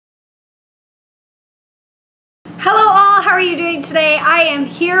Hello all, how are you doing today? I am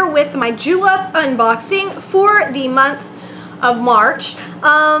here with my Julep unboxing for the month of March.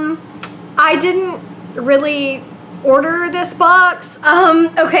 I didn't really order this box.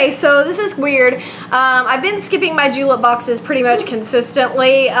 Okay, so this is weird. I've been skipping my Julep boxes pretty much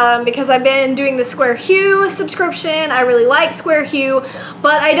consistently because I've been doing the Square Hue subscription. I really like Square Hue,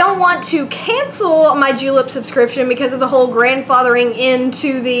 but I don't want to cancel my Julep subscription because of the whole grandfathering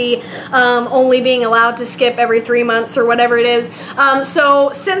into the only being allowed to skip every 3 months or whatever it is.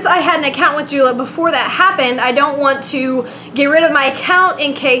 So since I had an account with Julep before that happened, I don't want to get rid of my account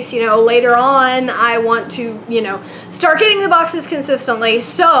in case, you know, later on I want to, you know, start getting the boxes consistently.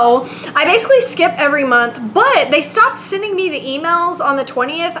 So I basically skip every month, but they stopped sending me the emails on the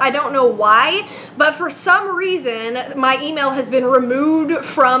 20th. I don't know why, but for some reason my email has been removed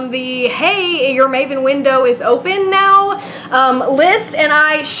from the hey, your Maven window is open now list, and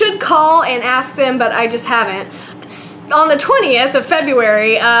I should call and ask them, but I just haven't. On the 20th of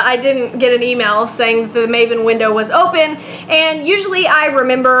February, I didn't get an email saying that the Maven window was open, and usually I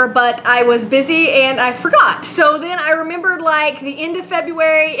remember, but I was busy and I forgot. So then I remembered like the end of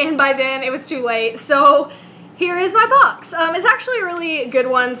February, and by then it was too late. So here is my box. It's actually a really good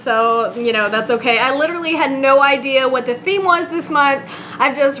one, so, you know, that's okay. I literally had no idea what the theme was this month.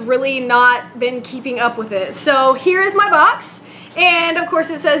 I've just really not been keeping up with it. So here is my box. And of course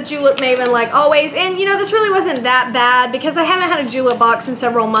it says Julep Maven like always, and you know, this really wasn't that bad because I haven't had a Julep box in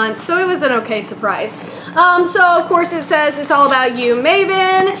several months, so it was an okay surprise. So of course it says it's all about you,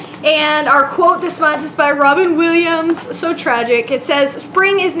 Maven, and our quote this month is by Robin Williams. So tragic. It says,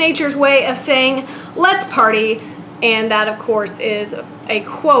 "Spring is nature's way of saying let's party," and that of course is a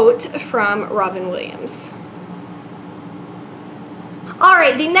quote from Robin Williams.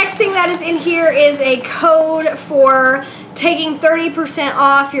 Alright, the next thing that is in here is a code for taking 30%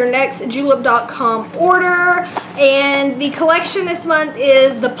 off your next julep.com order, and the collection this month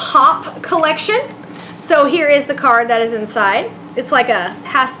is the Pop collection. So here is the card that is inside. It's like a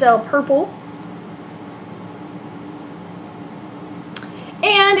pastel purple.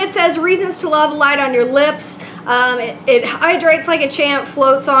 And it says, "Reasons to love, light on your lips." It hydrates like a champ,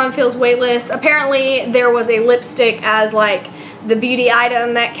 floats on, feels weightless. Apparently there was a lipstick as like the beauty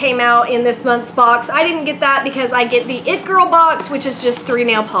item that came out in this month's box. I didn't get that because I get the It Girl box, which is just 3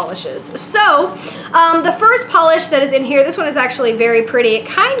 nail polishes. So the first polish that is in here, this one is actually very pretty. It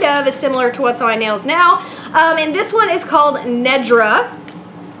kind of is similar to what's on my nails now. And this one is called Nedra.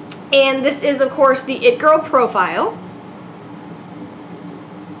 And this is of course the It Girl profile.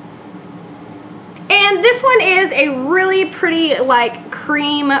 And this one is a really pretty like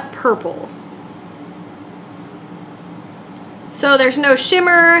cream purple. So there's no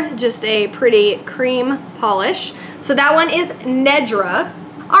shimmer, just a pretty cream polish. So that one is Nedra.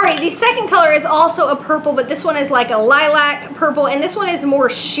 Alright, the second color is also a purple, but this one is like a lilac purple, and this one is more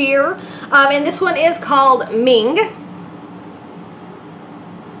sheer. And this one is called Ming.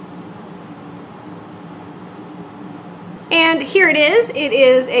 And here it is. It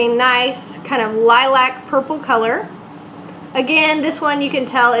is a nice kind of lilac purple color. Again, this one you can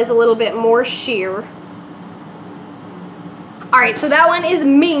tell is a little bit more sheer. Alright, so that one is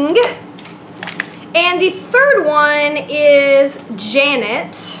Ming. And the third one is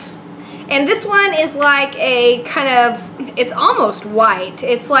Janet. And this one is like a kind of, it's almost white.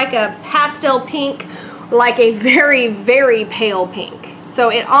 It's like a pastel pink, like a very, very pale pink. So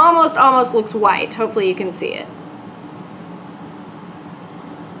it almost looks white. Hopefully you can see it.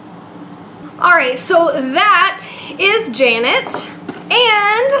 Alright, so that is Janet.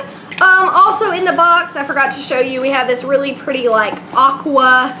 And also in the box, I forgot to show you, we have this really pretty like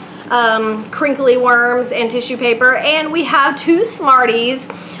aqua crinkly worms and tissue paper, and we have 2 Smarties,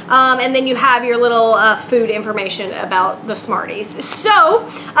 and then you have your little food information about the Smarties. So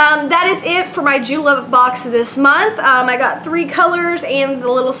that is it for my Julep box this month. I got 3 colors and the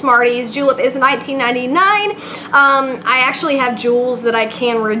little Smarties. Julep is $19.99. I actually have jewels that I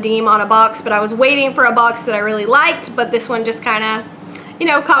can redeem on a box, but I was waiting for a box that I really liked, but this one just kind of, you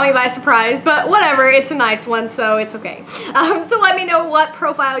know, caught me by surprise, but whatever, it's a nice one, so it's okay. So let me know what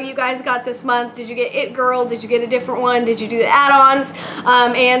profile you guys got this month. Did you get It Girl? Did you get a different one? Did you do the add-ons?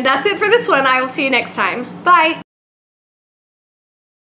 And that's it for this one. I will see you next time. Bye!